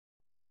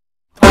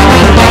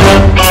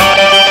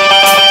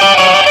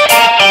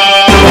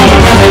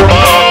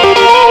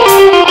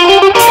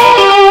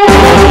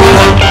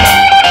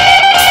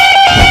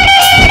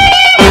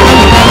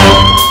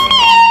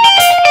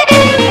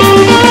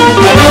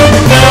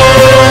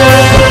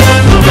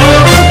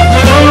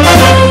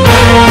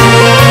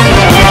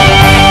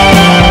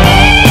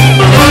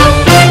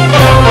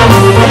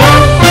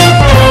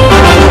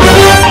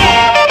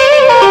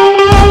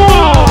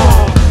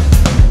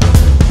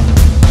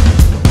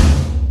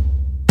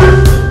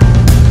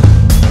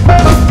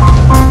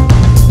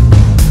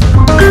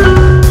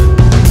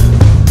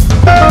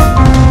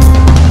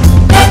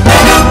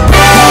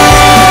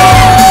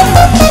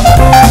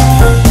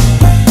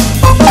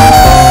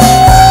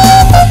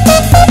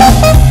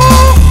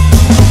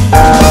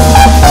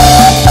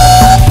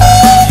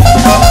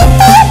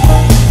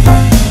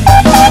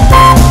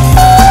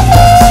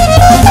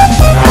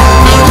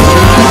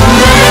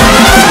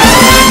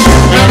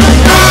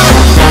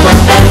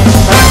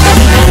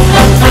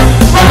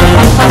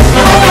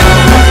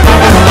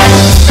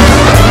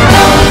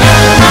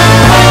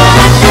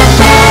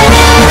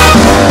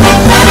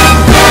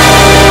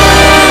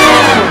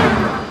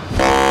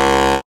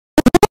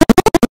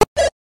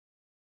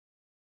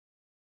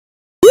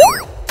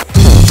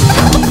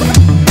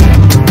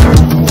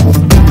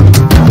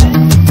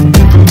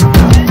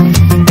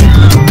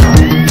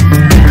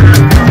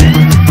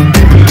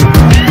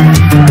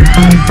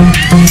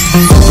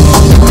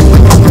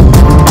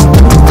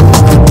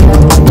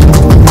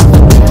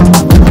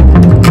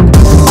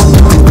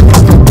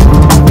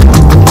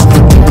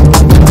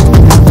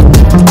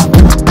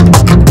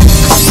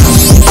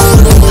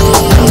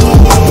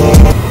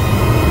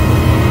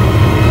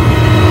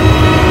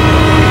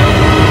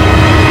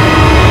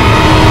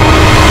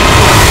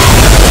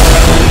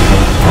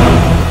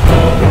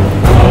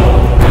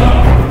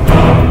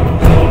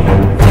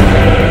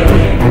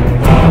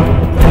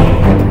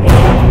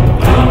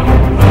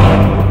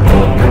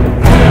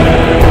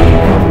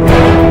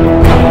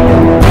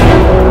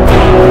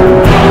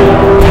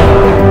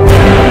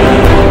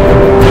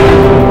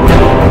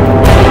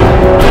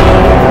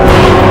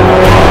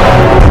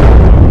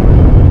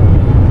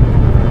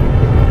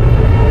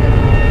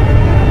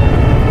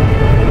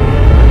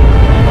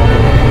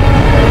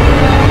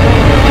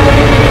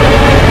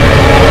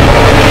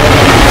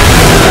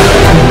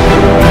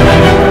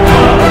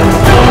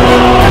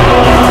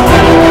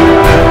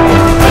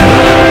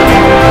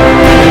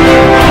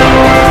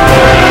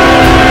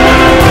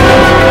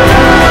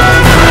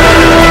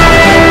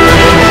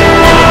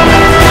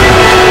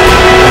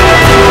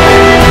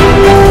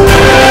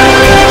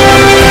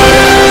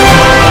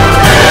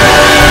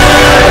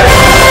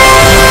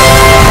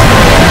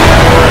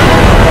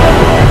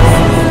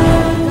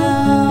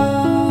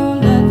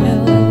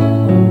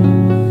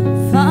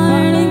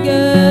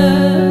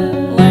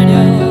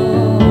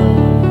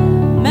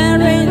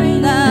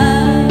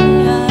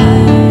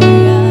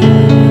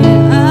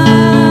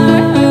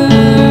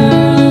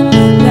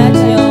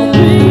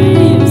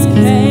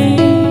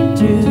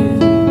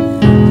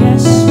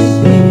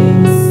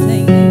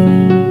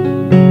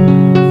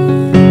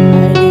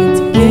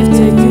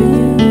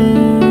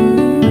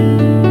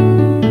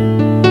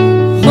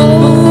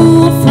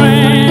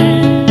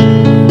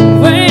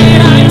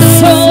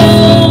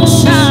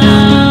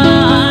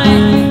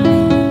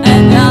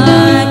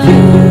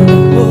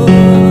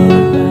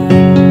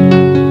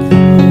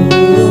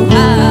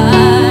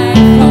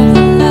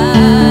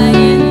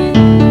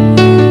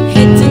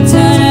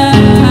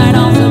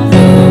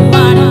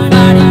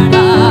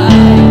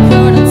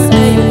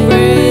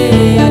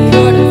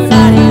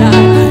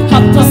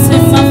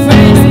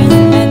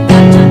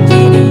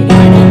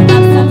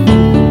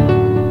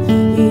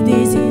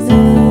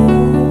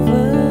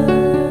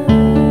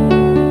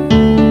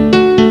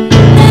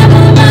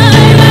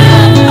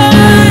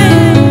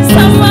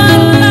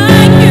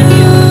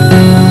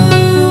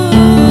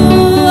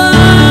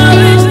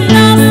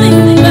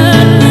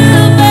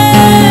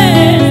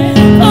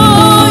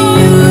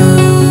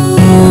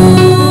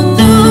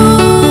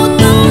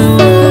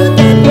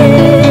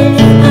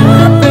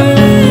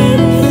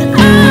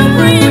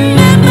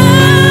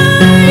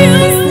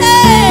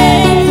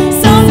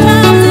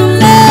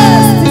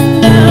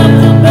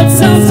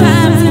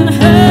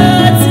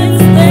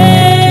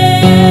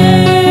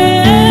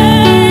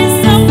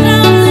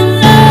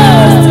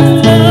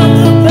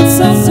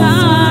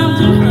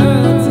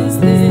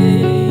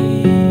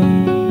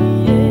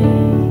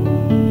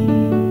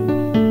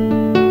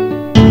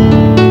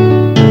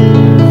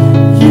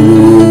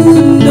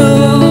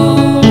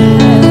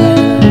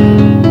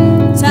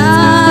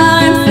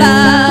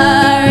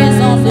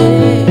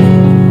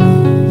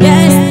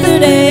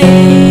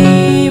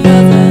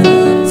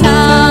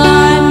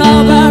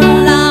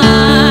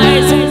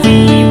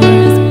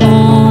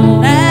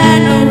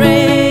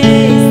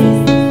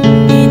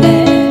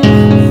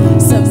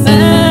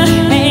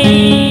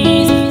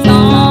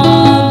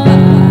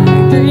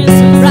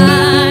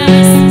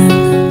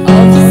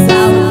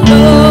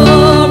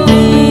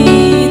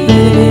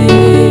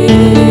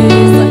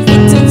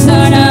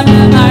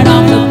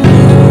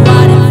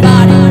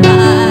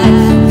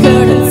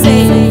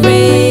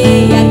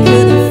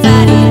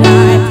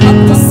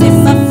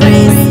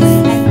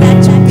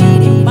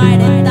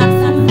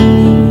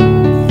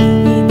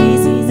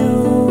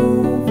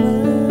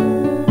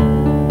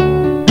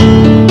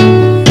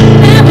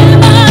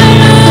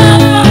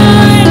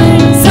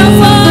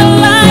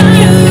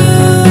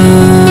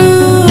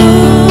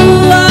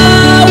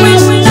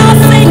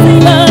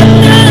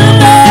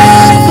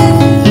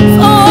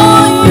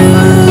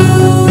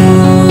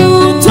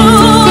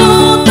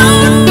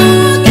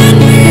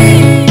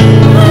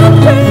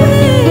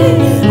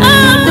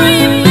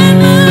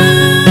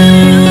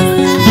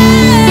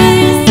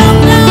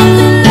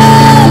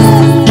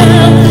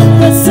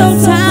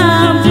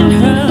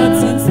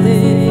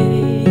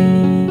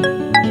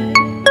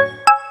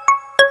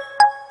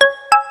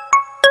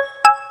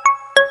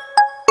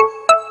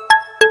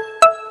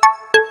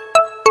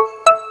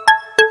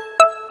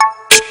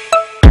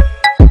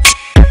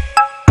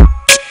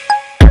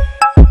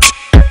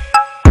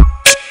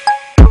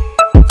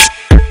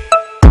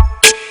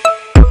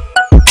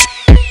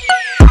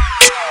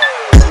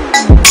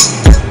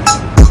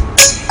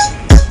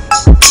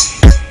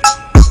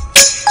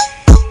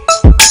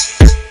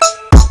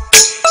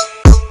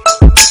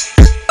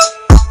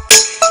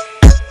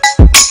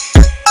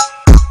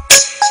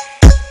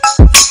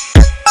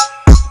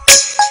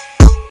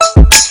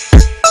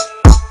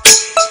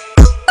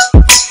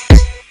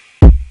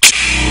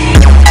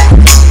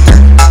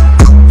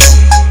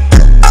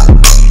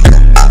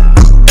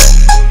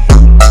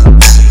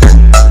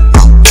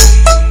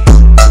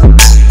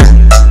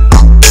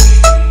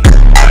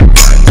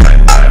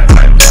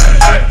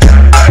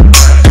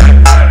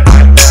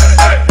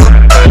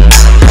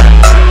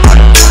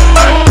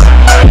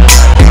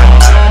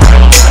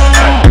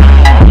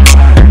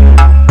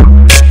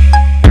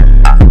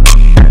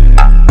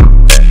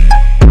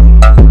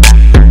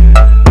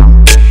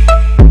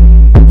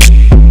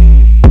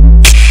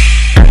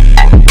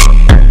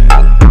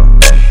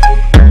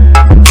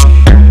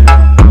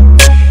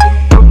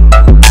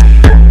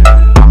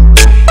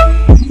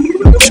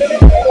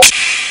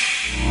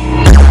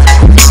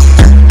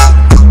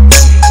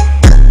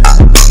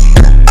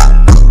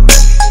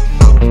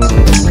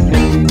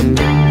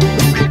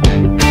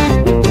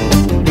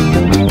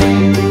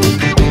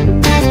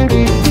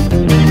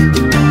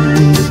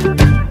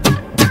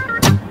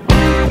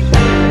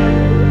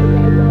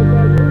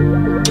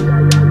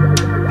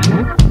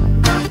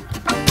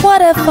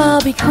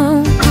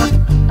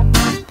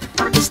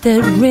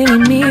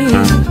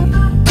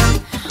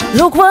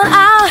what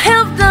I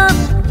have done.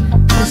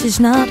 This is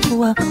not who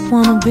I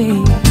wanna be.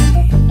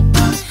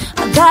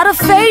 I gotta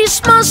face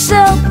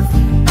myself,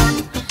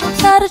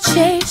 gotta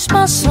chase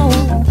my soul,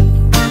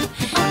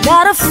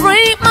 gotta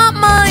free my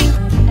mind,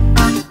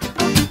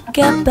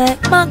 get back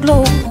my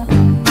glow.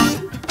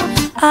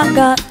 I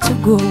got to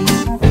go,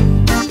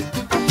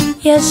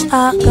 yes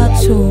I got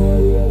to.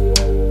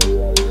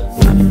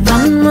 Run,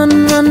 run, run,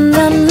 run,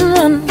 run,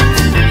 run,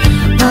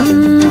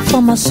 run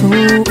for my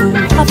soul.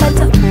 I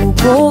better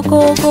go,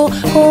 go, go,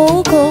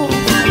 go, go,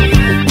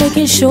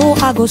 making sure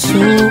I go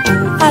slow.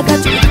 I got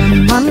to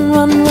run,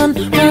 run, run,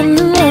 run,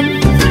 run,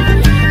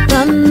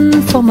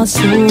 run for my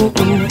soul.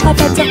 I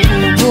better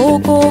go,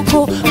 go,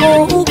 go,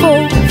 go, go,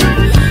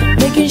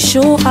 making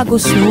sure I go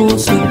slow.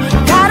 So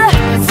gotta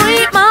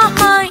free my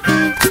mind,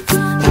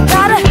 I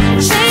gotta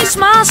chase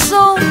my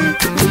soul,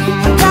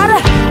 I gotta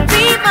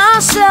be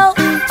myself,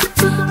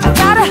 I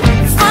gotta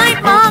find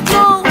my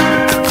glow.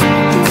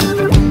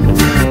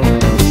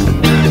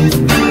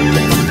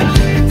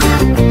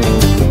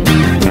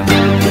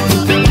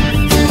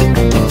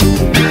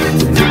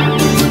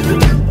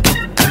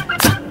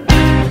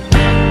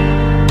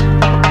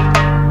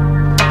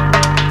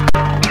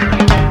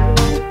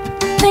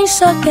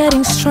 Things are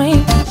getting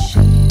strange,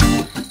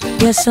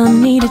 yes I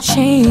need a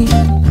change,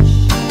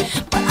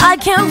 but I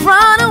can't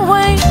run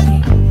away,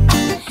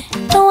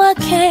 no I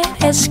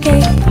can't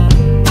escape.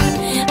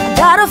 I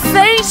gotta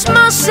face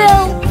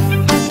myself,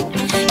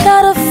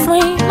 gotta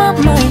free my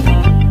mind,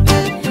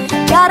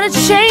 gotta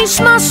chase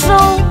my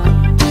soul,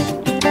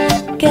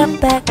 get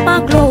back my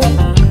glow.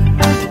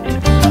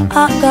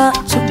 I got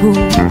to go,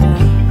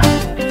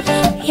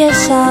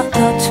 yes I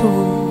got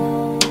to.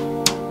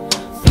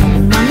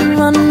 Run,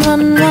 run,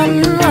 run, run,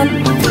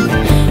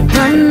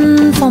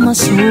 run for my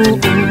soul.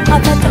 I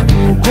gotta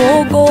go,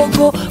 go,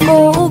 go, go,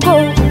 go,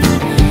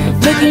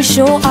 making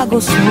sure I go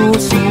slow,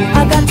 slow.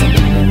 I got to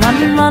run,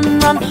 run,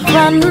 run,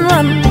 run,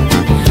 run,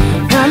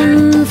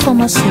 run for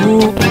my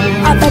soul.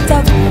 I gotta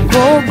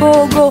go, go,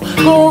 go,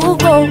 go,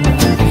 go,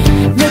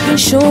 making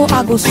sure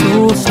I go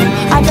slow, slow.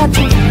 I got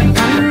to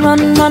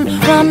run, run,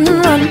 run,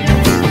 run,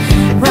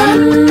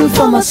 run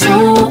for my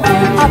soul.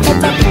 I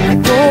gotta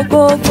go,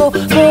 go, go,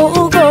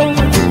 go, go,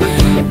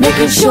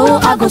 making sure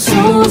I go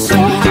slow, slow.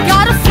 I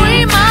gotta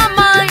free my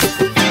mind,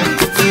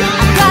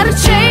 I gotta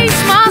chase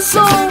my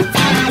soul,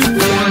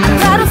 I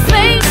gotta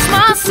face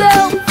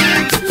myself,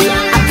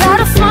 I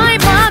gotta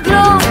find my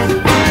glow.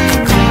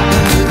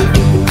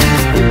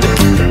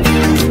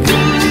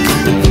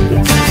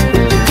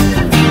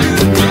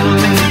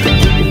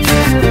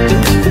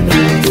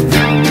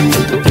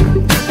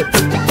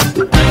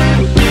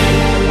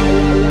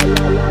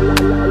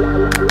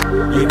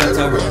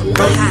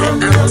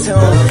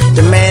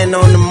 The man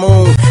on the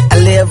moon, I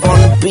live on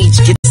the beach,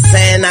 get the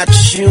sand out your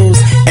shoes,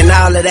 and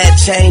all of that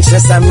changed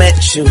since I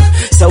met you.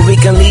 So we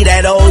can leave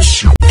that old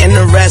shit in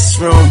the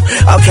restroom.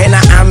 Okay,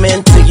 now I'm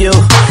into you,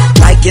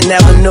 like you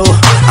never knew.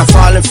 I'm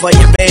falling for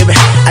you, baby,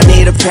 I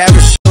need a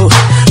parachute.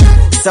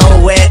 So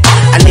wet,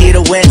 I need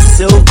a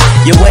wetsuit.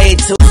 You're way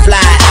too fly,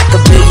 I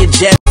could be your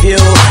jet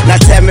fuel. Now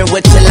tell me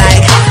what you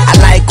like, I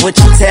like what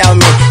you tell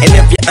me. And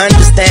if you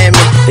understand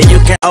me, then you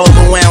can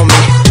overwhelm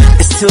me.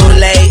 It's too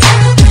late,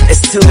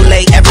 it's too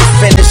late. Every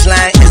finish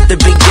line is the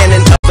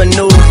beginning of a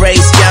new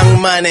race.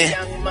 Young Money.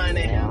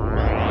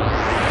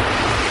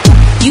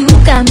 You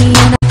got me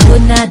and I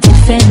could not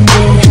defend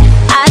it.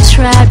 I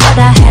tried but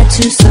I had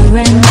to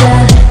surrender.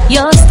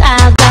 Your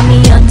style got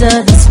me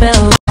under the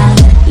spell.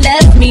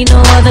 Left me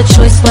no other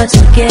choice but to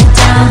get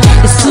down.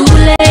 It's too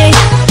late,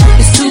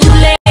 it's too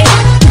late,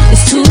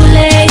 it's too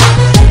late,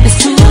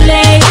 it's too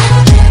late.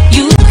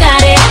 You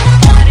got it,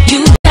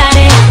 you got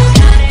it,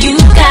 you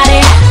got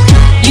it,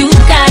 you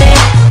got it.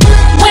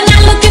 When I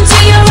look into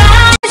your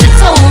eyes,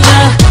 it's over.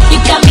 You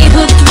got me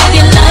hooked with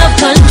your love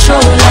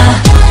controller.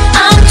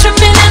 I'm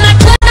tripping and I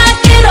could not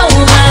get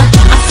over.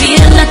 I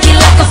feel lucky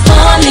like a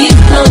four-leaf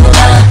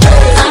clover.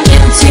 I'm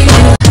into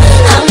you,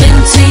 I'm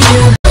into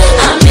you,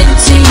 I'm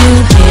into you,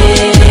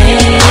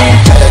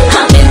 yeah.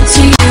 I'm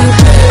into you,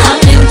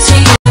 I'm into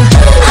you,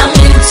 I'm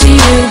into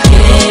you,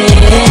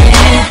 yeah.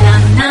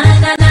 Na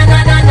na na na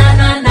na na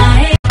na na,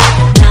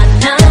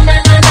 na na na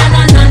na na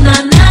na na na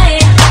na,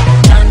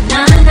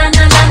 na na na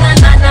na na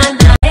na na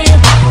na,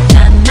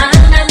 na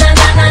na na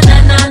na na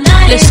na na.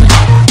 Listen,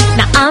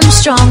 now I'm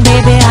strong,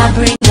 baby, I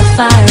bring the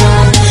fire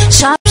on.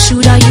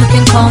 Sharpshooter, you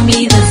can call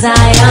me the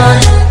Zion.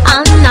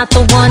 I'm not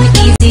the one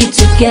easy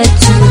to get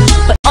to,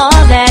 but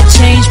all that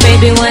changed,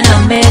 baby, when I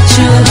met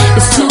you.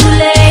 It's too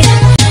late,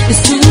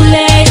 it's too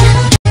late,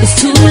 it's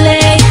too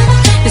late,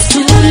 it's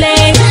too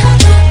late.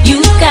 You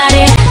got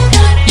it,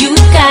 you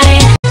got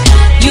it,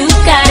 you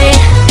got it,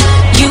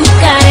 you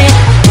got it.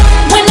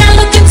 When I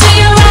look into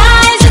your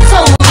eyes, it's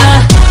over.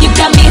 You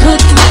got me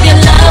hooked with your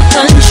love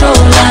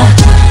controller.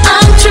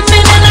 I'm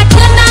tripping and I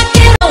could not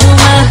get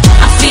over.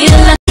 I feel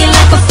lucky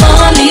like a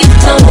four-leaf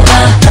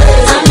clover.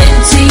 I'm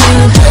into you,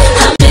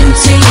 I'm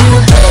into you,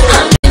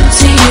 I'm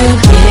into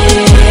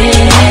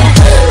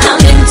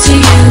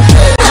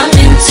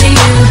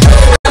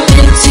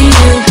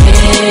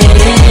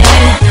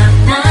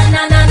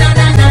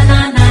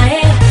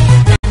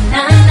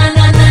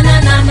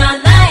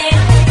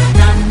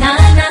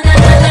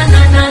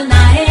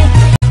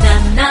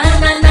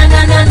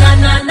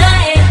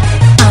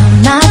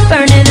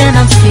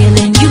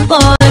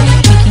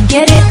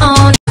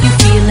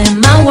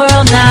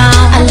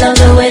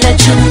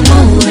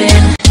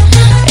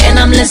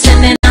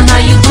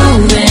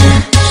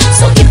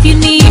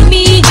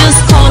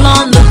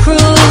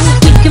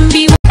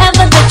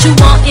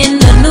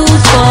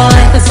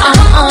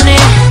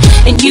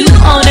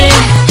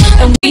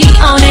and we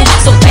on it.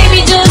 So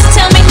baby, just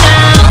tell me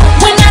now.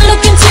 When I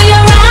look into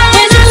your eyes,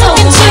 when I look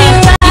into your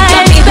eyes, you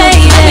got me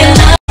baby, in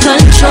love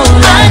control.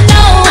 I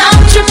know I'm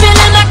tripping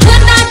and I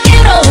could not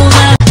get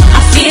over.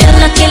 I feel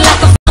looking like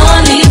a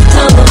four-leaf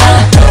clover.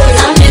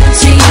 I'm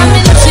into you, I'm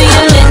into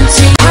you, I'm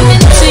into you, I'm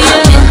into you,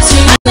 I'm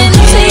into you, I'm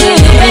into you,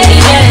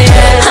 baby.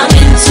 I'm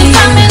into you,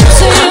 I'm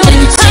into you, I'm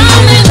into you,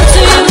 I'm into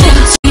you, I'm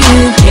into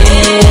you, yeah.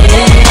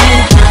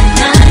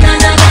 Na na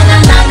na na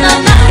na na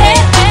na, hey,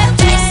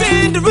 hey.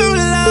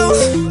 Cinderella,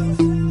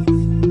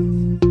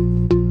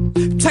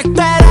 check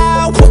that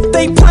out, what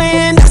they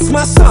playing? That's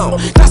my song,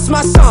 that's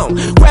my song.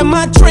 Grab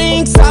my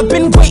drinks, I've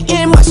been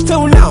waiting much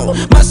too long,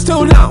 much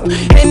too long.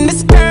 And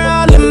this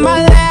girl in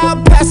my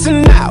lap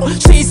passing out,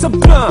 she's a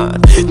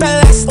blonde. The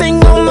last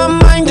thing on my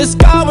mind is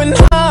going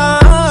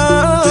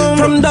home.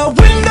 From the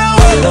window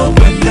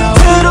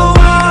to the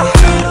wall,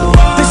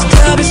 this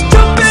club is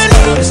jumping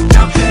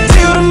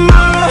till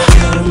tomorrow.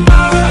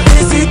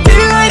 Is it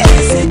daylight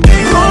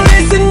or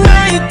is it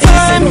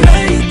nighttime?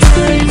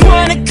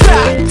 1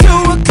 o'clock, 2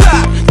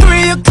 o'clock,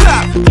 3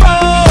 o'clock,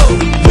 oh,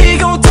 we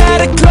gon' tie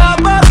the club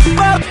up.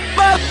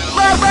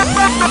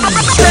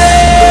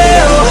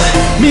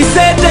 Me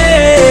said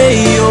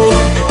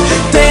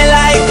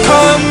daylight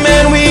come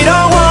and we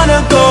don't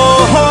wanna go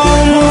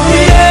home.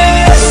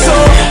 Yeah, so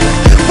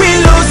we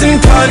losing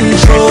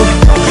control.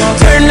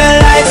 Turn the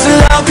lights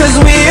low 'cause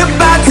we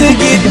about to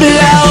get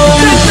blown.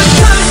 Let the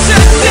sun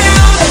shut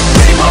down,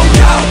 we won't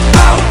go,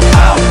 oh,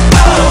 oh,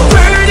 oh.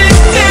 Burn it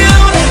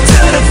down to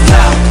the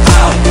floor,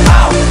 oh,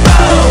 oh,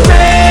 oh.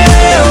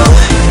 Real,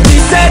 we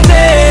said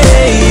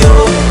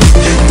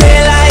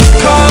daylight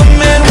come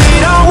and we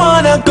don't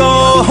wanna go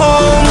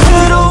home. To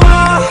the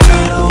wall,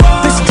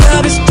 this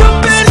club is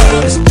jumping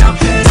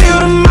till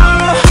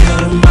tomorrow.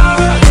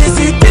 Is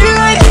it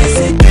daylight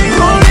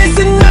or is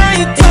it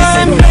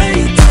nighttime?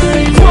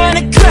 1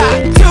 o'clock,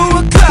 2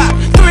 o'clock,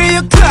 3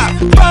 o'clock,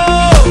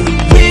 oh,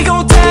 we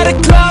gon' tie the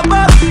club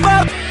up.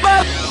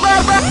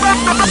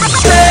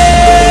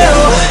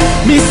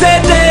 Me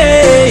said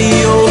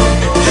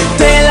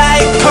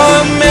daylight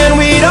come and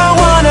we don't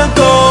wanna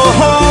go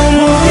home.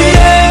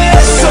 Yeah,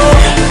 so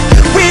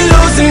we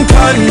losing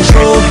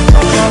control.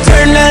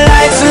 Turn the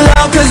lights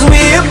low 'cause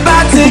we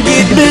about to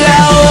get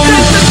blown.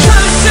 Let the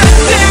sun shut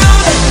down,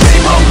 we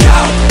won't go,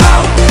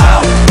 oh,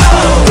 oh,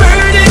 oh.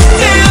 Burn it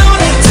down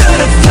to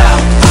the floor,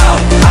 oh,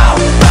 oh,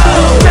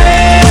 oh.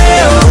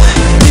 Real,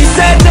 we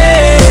said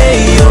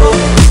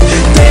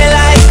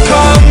daylight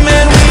come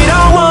and we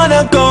don't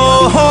wanna go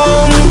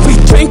home. We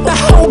drink the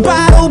whole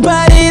bottle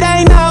but it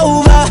ain't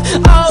over.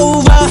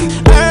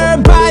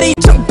 Everybody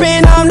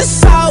jumping on the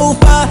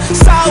sofa.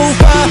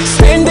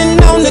 Standing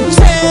on the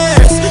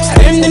chairs,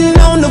 standing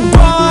on the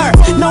bar.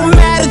 No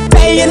matter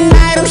day and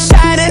night I'm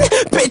shining,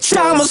 bitch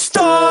I'm a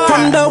star.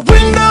 From the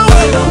window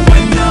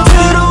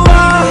to the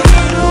wall,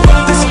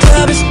 this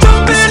club is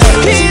jumping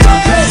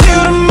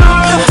till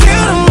tomorrow.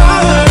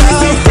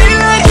 Is it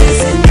daylight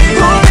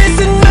or is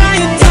it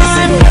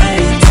nighttime?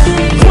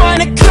 1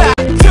 o'clock,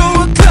 2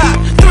 o'clock,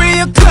 3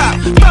 o'clock,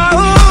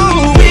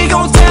 oh, we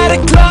gon' tie the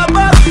club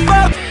up.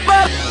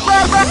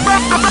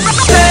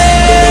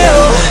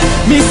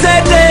 Me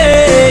said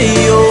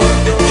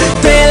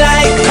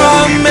daylight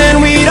come and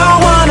we don't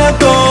wanna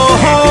go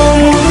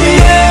home.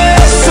 Yeah,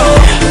 so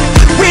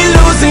we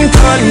losing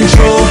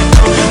control.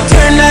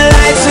 Turn the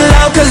lights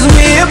low 'cause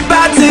we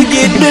about to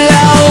get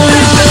blown.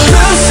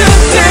 Club shut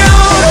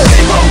down, we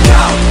won't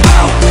go,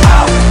 oh,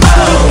 oh,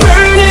 oh.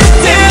 Burn it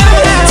down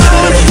to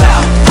the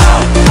floor,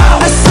 oh,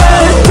 oh. I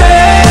said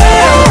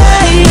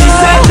he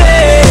said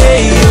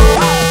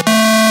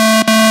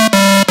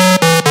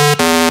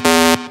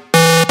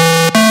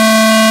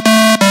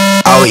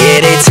oh yeah,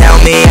 they tell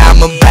me I'm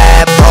a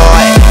bad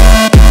boy.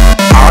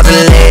 All the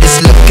ladies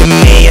look at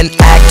me and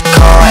act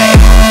coy.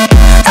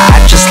 I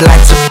just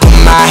like to put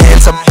my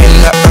hands up in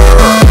the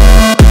air.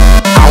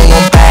 I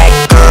want bad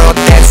girl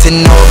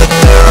dancing over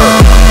there.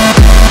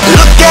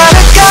 Look at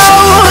her go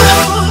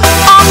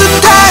on the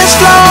dance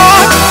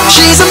floor.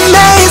 She's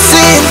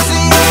amazing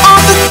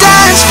on the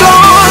dance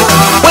floor.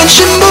 When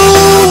she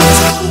moves,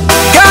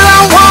 girl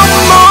I want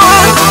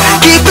more.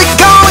 Keep it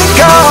going,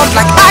 girl,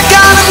 like I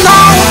gotta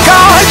know,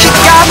 girl. She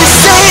got me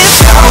saying,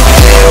 go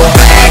little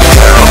bad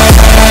girl,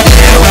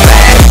 little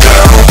bad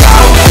girl, go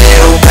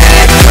little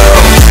bad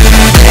girl,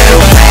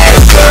 little bad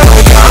girl,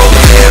 go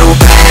little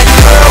bad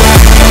girl,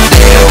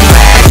 little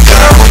bad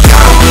girl,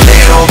 go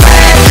little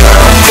bad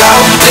girl,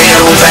 go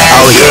little bad.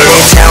 Oh yeah,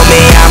 they tell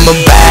me I'm a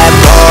bad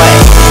boy.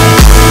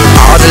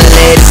 All the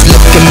ladies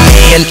look at me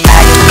and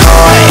act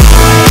coy.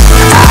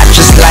 I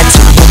just like to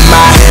put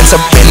my hands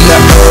up in the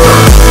air.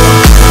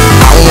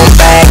 I want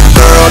bad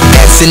girl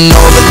dancing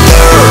over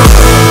there,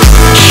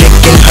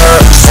 shaking her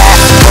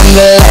sass from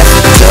the left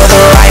to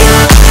the right,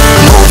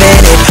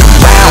 moving it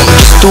round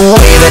just the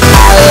way that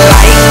I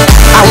like.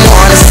 I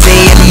wanna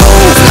see it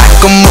move like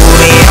a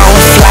movie on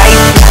flight.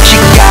 She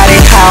got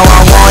it how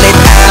I want it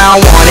and I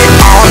want it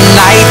all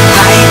night.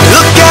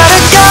 Look at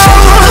her go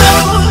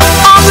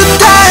on the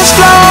dance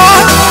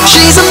floor.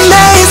 She's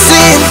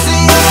amazing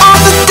on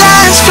the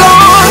dance floor.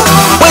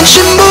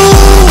 she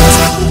moves,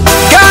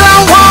 girl,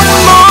 I want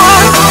more.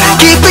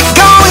 Keep it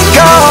going,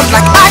 girl,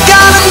 like I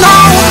got a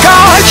long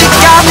card. You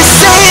got me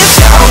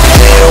saying, go,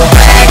 little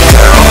bad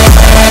girl,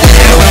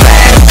 little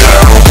bad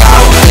girl, go,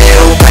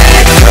 little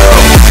bad girl,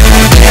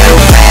 little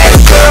bad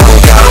girl,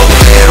 go,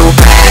 little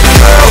bad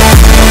girl,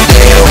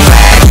 little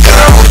bad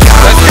girl, go.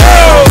 Let's go.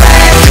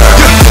 Bad girl,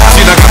 go.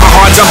 See, I got my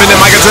heart jumping and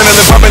my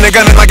adrenaline pumping and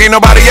gunning like ain't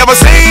nobody ever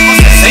seen.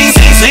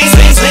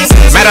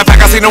 Matter of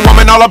fact, I seen a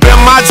woman all up in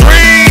my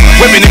dream.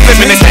 Whipping and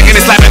flipping and stacking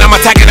and slapping, I'm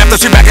attacking after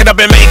she back it up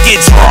and make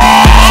it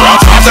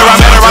drop. After I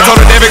met her, I told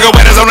her, David, go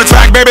betters on the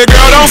track, baby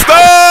girl, don't stop.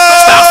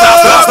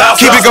 Stop.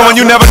 Keep it going,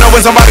 you never know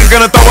when somebody's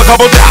gonna throw a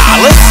couple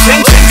dollars.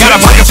 Got a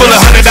pocket full of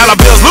 $100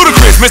 bills,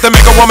 ludicrous, Mr.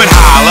 Make a Woman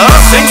holler.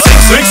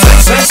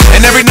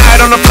 And every night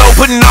on the floor,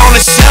 putting on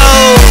a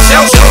show.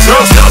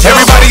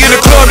 Everybody in the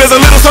club, there's a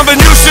little something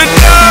you should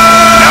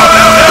know.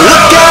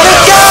 Look at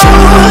her go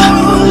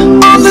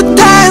on the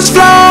dance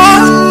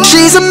floor.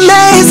 She's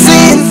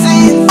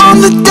amazing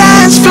on the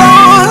dance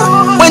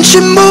floor. When she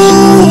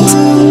moves,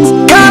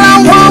 girl,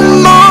 I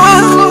want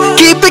more.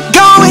 Keep it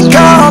going,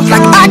 girl,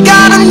 like I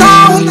got a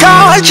long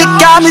card. You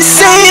got me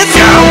saying,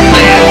 go,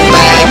 little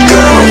bad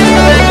girl,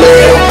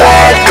 little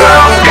bad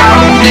girl, go,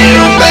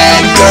 little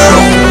bad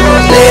girl,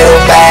 little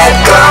bad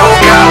girl,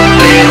 go,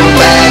 little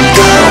bad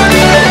girl,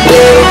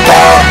 little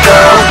bad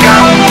girl, go,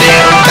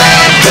 little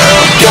bad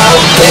girl, go,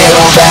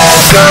 little bad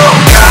girl,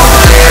 go,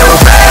 little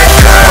bad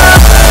girl,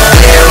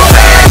 little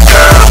bad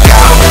girl,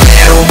 go,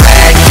 little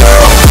bad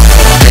girl,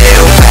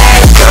 little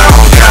bad girl,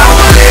 go,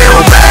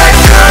 little bad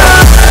girl,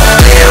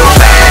 little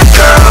bad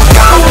girl,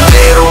 go,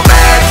 little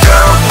bad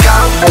girl, go,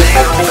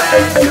 little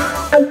bad girl.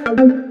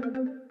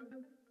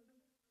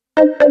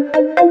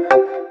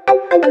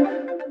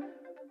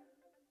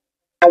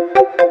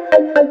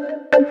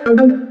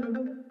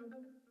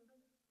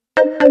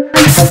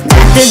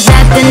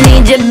 Doctor,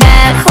 need you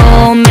back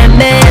home,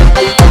 baby.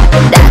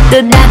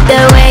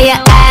 Doctor, where you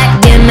at?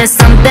 Give me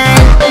something.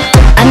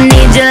 I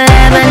need your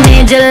love, I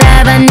need your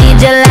love, I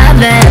need your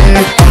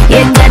loving.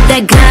 You got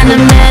that kind of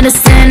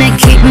medicine that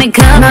keep me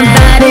coming. My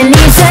body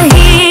needs a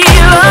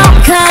hero,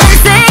 come and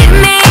save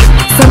me.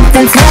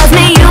 Something tells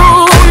me you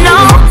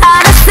know how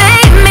to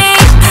save me.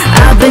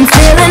 I've been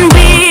feeling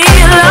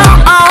real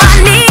low, oh,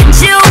 I need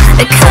you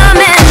to come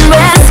and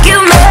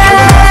rescue me.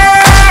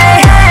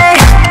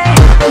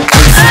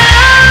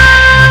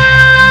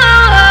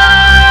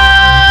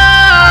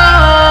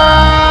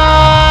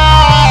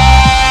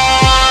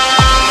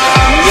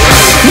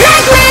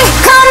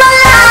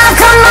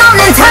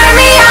 Turn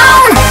me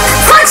on,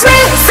 touch me,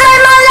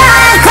 save my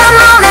life. Come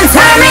on and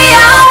turn me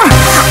on.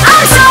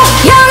 I'm so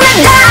young to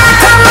die.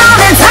 Come on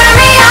and turn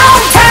me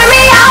on, turn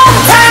me on,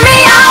 turn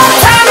me on,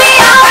 turn me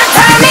on,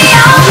 turn me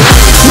on.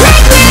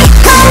 Make me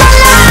come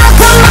alive.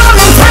 Come on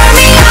and turn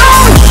me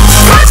on.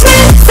 Touch me,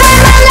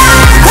 save my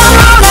life.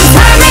 Come on and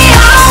turn me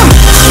on.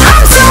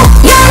 I'm so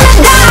young to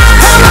die.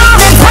 Come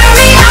on and turn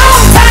me on,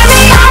 turn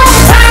me on,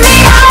 turn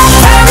me on,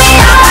 turn me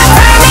on,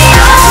 turn me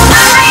on,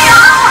 turn me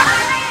on.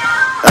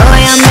 Oh,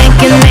 yeah,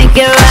 make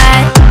it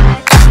right.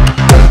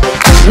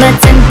 My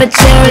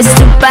temperature is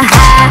super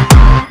high.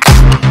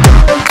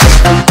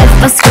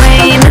 If I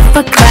scream, if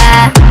I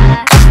cry,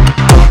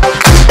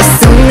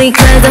 it's only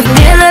 'cause I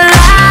feel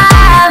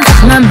alive.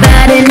 My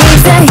body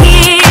needs a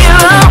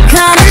hero,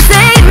 come and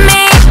save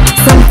me.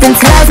 Something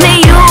tells me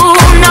you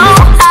know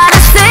how to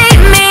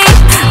save me.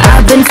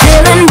 I've been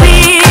feeling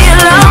real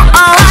low,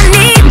 oh, I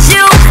need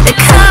you to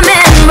come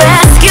and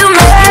rescue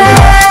me.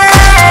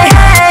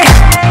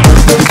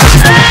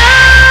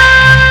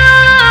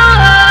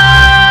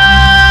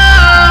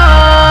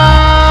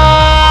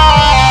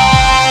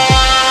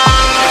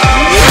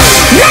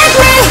 Make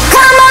me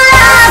come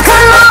alive,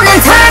 come on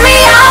and turn me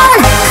on.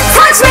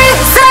 Touch me,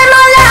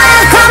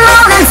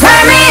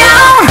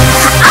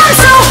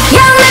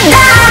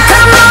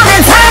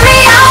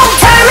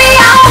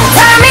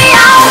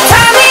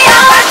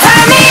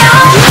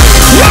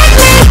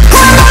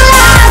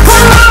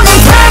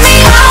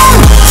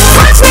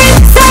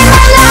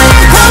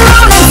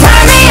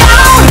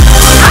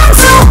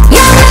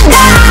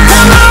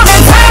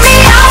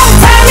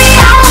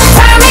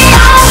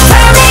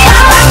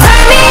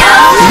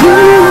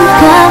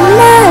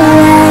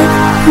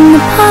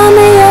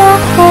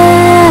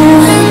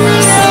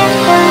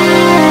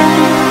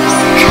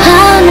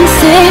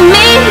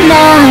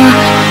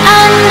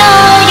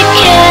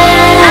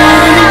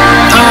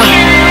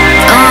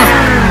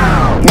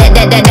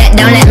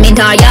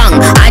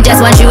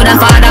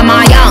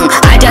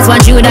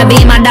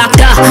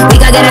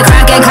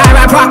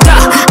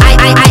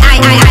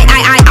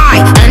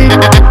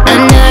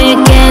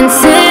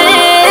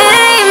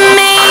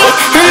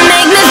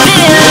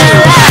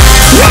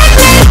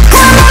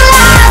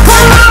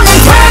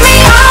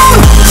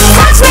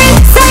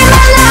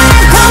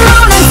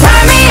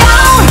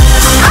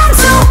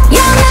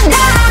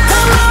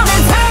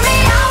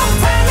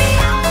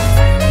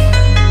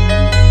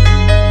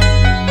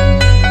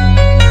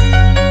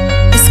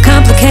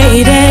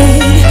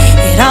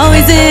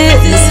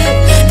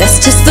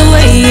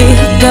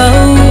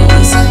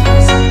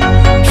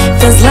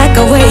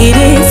 like I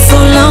waited so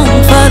long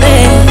for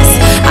this.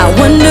 I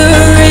wonder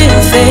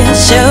if it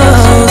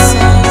shows.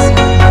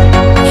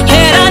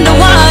 Head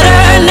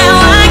underwater, now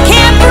I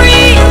can't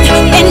breathe.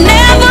 It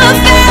never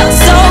felt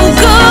so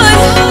good.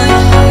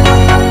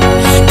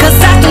 'Cause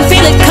I can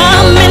feel it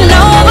coming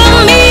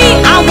over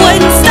me. I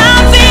wouldn't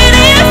stop it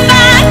if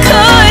I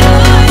could.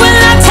 When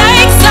love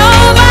takes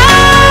over,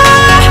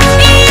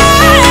 yeah,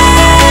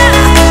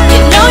 you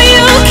know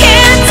you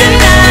can't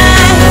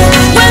deny.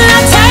 When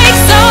love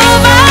takes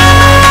over,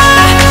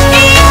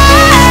 yeah,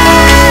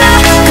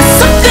 'cause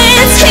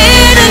something's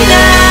here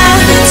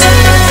tonight.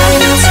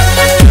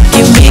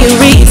 Give me a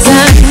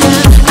reason,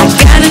 I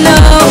gotta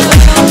know.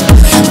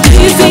 Do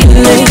you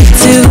feel it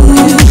too?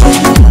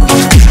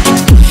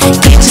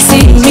 Can't you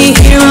see me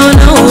here on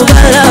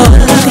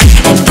overload?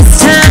 And this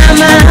time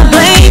I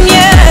blame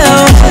you.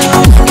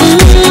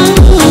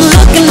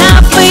 Looking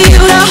out for you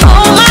to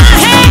hold my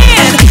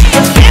hand.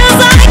 It feels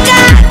like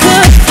I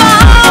could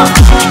fall.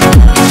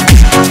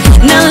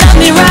 Now love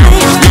me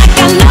right, like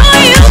I know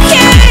you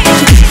can.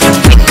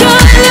 We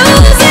could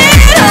lose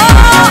it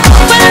all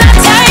when love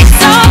takes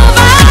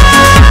over.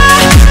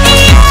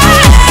 Yeah,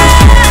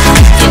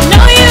 you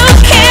know you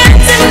can't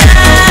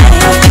deny.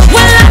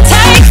 When love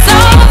takes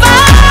over,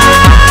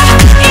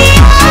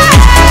 yeah,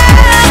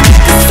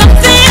 'cause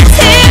something's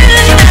here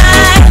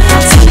tonight.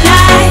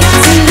 Tonight,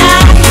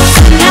 tonight,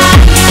 tonight,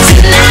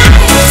 tonight,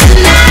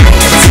 tonight,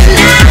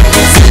 tonight,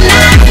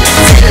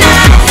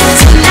 tonight,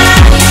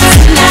 tonight,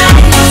 tonight,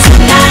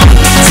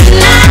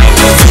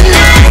 tonight,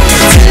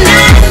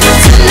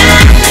 tonight,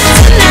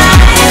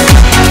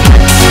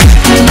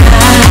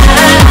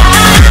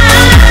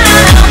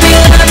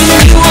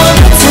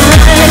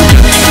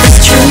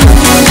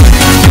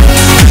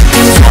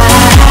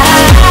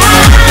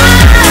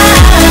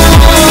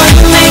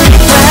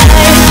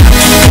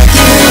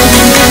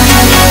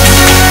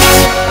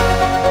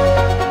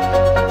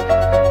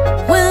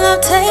 when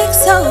love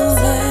takes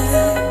over,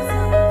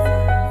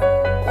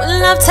 when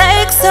love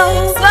takes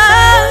over,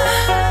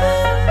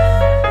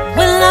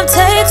 when love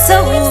takes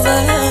over,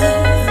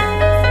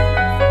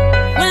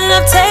 when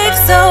love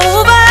takes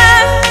over,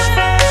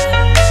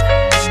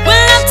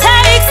 when love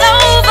takes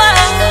over,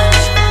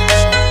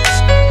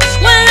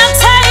 when love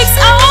takes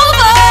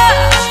over,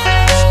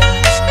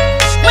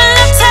 when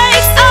love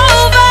takes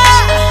over,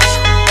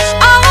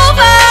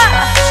 over,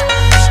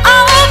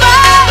 over,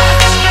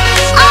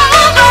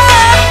 over,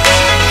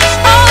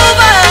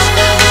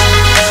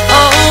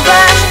 over,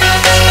 over,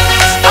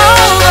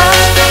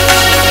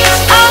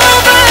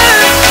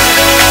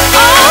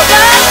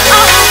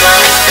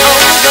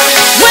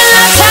 when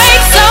love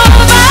takes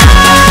over,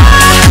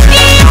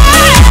 yeah,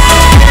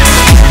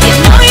 you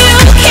know you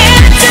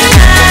can't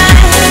deny.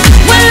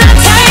 When love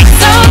takes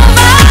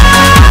over,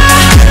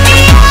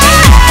 yeah,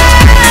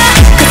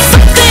 'cause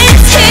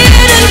something's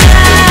here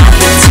tonight.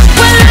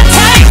 When love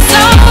takes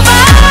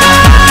over,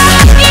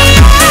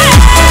 yeah,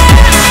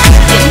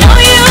 you know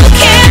you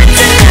can't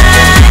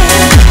deny.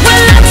 When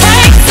love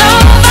takes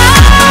over,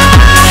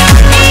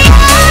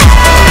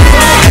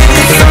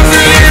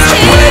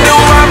 Where do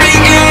I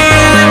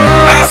begin?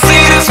 I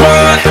see this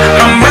one,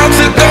 I'm about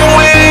to go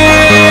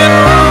in.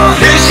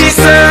 Then she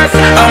said,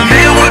 I'm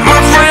here with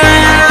my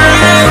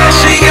friends.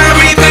 She got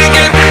me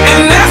thinking,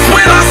 and that's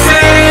when I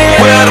said,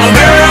 where them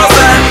girls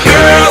at,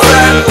 girls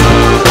at?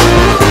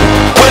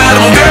 Where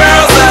them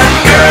girls at,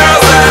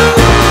 girls at?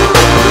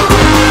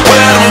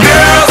 Where them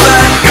girls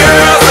at,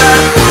 girls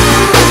at?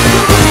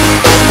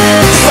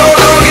 So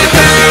don't get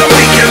down,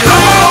 we can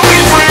all be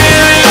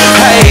friends.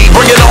 Hey,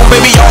 bring it on,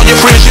 baby, all your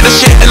friends, you the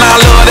shit, and I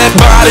love that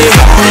body.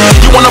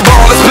 You wanna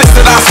ball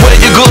explicit, I swear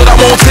you're good, I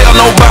won't tell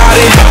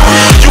nobody.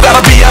 You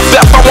gotta be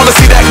FF, I wanna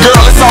see that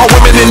girl, it's all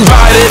women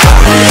invited.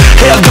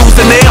 Hair do's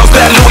and nails,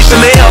 that Louis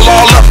Chanel,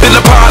 all up in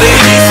the party.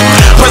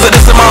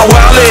 Presidents in my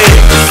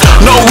wallet,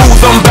 no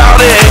rules, I'm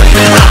bout it.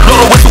 Blow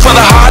the whistle for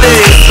the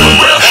hottest.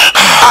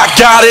 I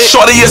got it.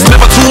 Shorty, it's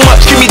never too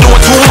much, keep me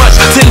doing too much.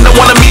 10 to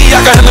 1 of me, I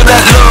can handle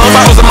that love.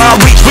 Bottles in my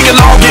reach, we can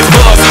all get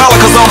buzzed. Holla,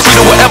 'cause I'm free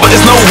to whatever,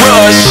 it's no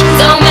rush.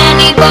 so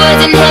many boys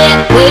in here,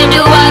 where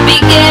do I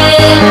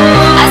begin?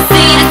 I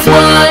see this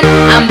one,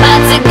 I'm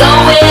about to go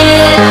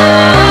in.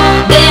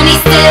 Then he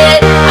said,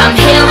 I'm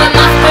here with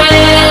my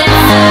friends.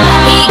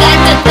 He got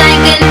to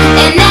thinking,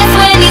 and that's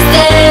when he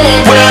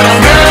said, Where them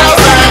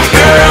girls at,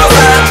 girls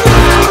at?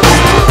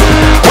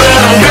 Where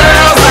them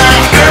girls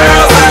at,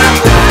 girls at?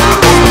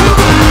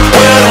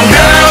 Where them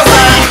girls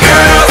at,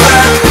 girls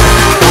at?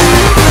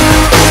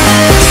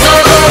 So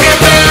don't get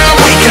down,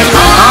 we can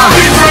all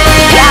be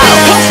friends. Yo,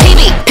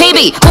 PB,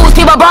 who's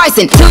P.B.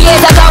 Bryson? 2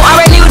 years ago, I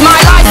renewed my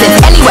license.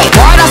 Anyway,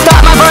 why'd I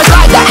start my verse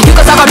like that? You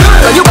can suck on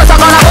or you can suck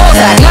on a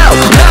bullsack. No,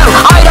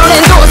 I don't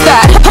endorse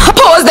that.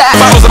 Pause that.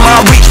 Bottles in my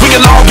reach, we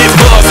can all get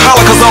buzzed.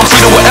 Holla, 'cause I'm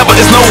free to whatever,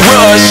 it's no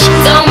rush.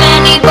 so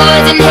many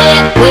boys in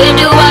here, where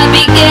do I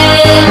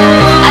begin?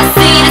 I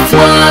see this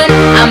one,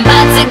 I'm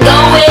about to go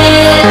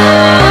in.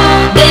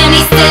 Then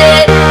he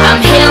said, I'm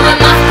here with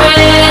my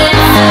friends.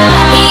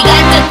 He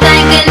got to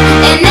thinking,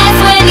 and that's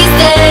when he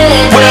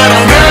said, Where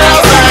them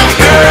girls at,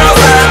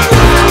 girls at?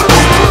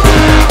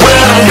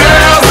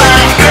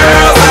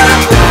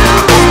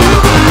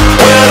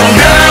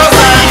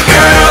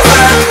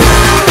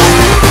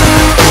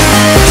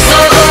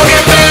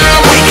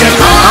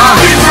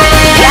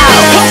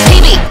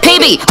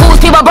 Baby,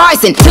 who's people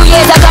Bryson? 2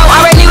 years ago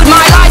I renewed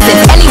my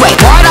license. Anyway,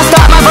 why'd I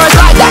start my verse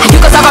like that? You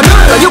can suck a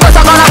nigga, you can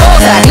suck on a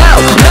bullshit. No,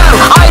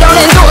 I don't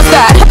endorse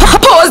that.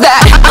 Pause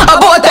that,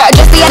 abort that.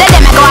 Just the other day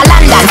I go to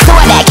London, saw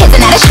that kids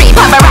in the street,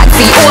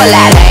 paparazzi, all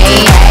that.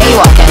 Hey,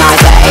 what can I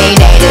say?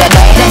 Day to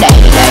day.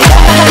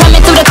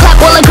 Coming through the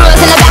club, all the girls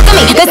in the back of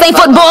me. This ain't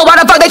football,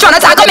 why the fuck they tryna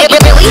tackle me?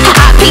 Really?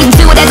 I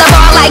peeped dude at the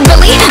bar like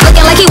Billy,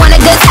 looking like he want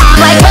a good time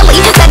like Billy.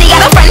 Said he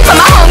got a friend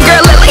from my homegirl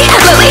Lily.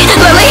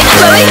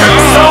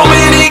 So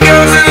many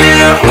girls in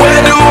here,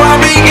 where do I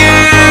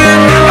begin?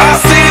 I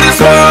see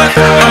this one,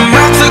 I'm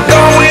about to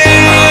go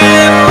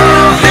in.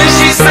 Then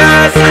she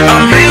said,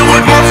 I'm here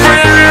with my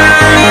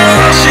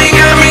friend. She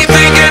got me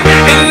thinking,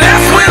 and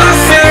that's when I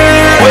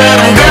said, where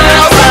them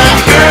girls at,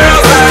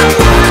 girls at?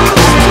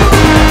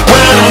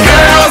 Where them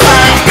girls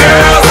at,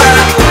 girls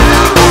at?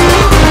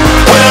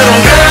 Where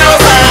them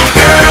girls at,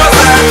 girls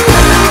at?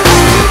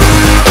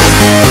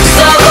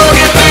 So go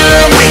get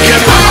them, we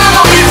can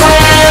all be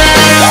friends.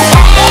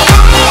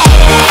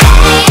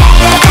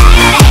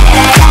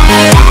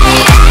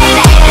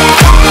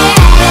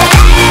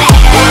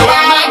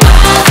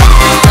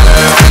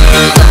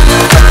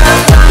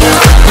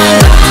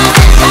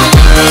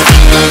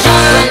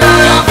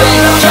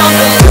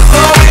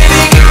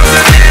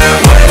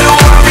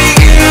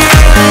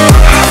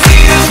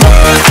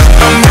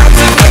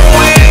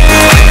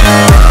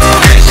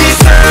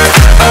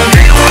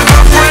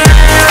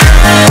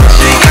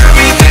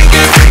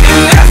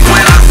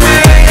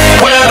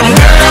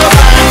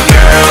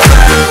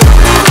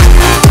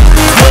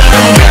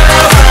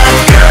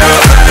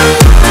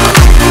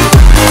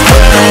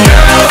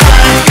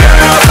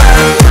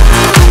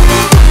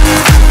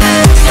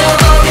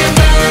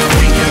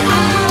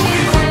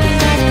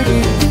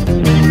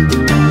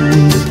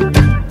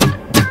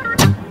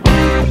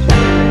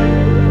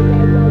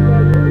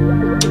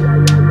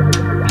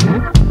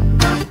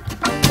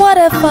 What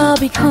have I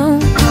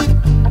become?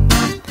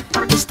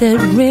 Is that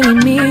really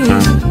me?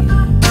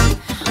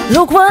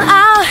 Look what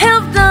I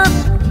have done.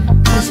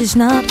 This is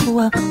not who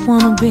I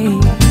wanna be.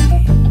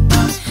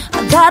 I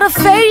gotta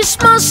face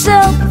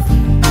myself,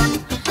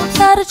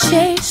 gotta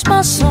chase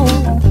my soul,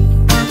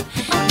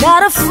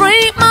 gotta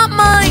free my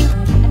mind,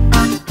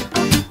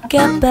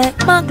 get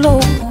back my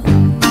glow.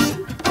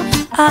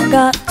 I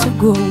got to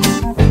go,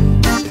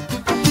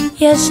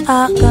 yes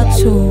I got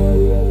to.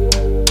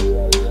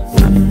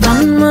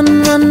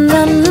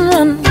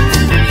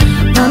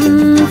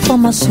 Run for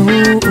my soul.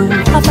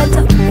 I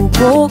better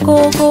go,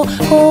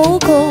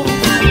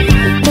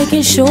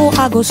 making sure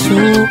I go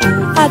slow.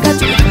 I got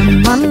to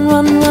run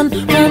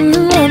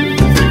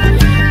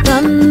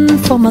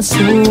for my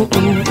soul.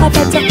 I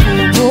better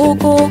go,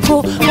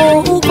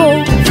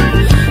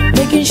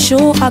 making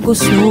sure I go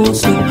slow.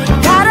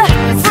 Gotta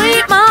free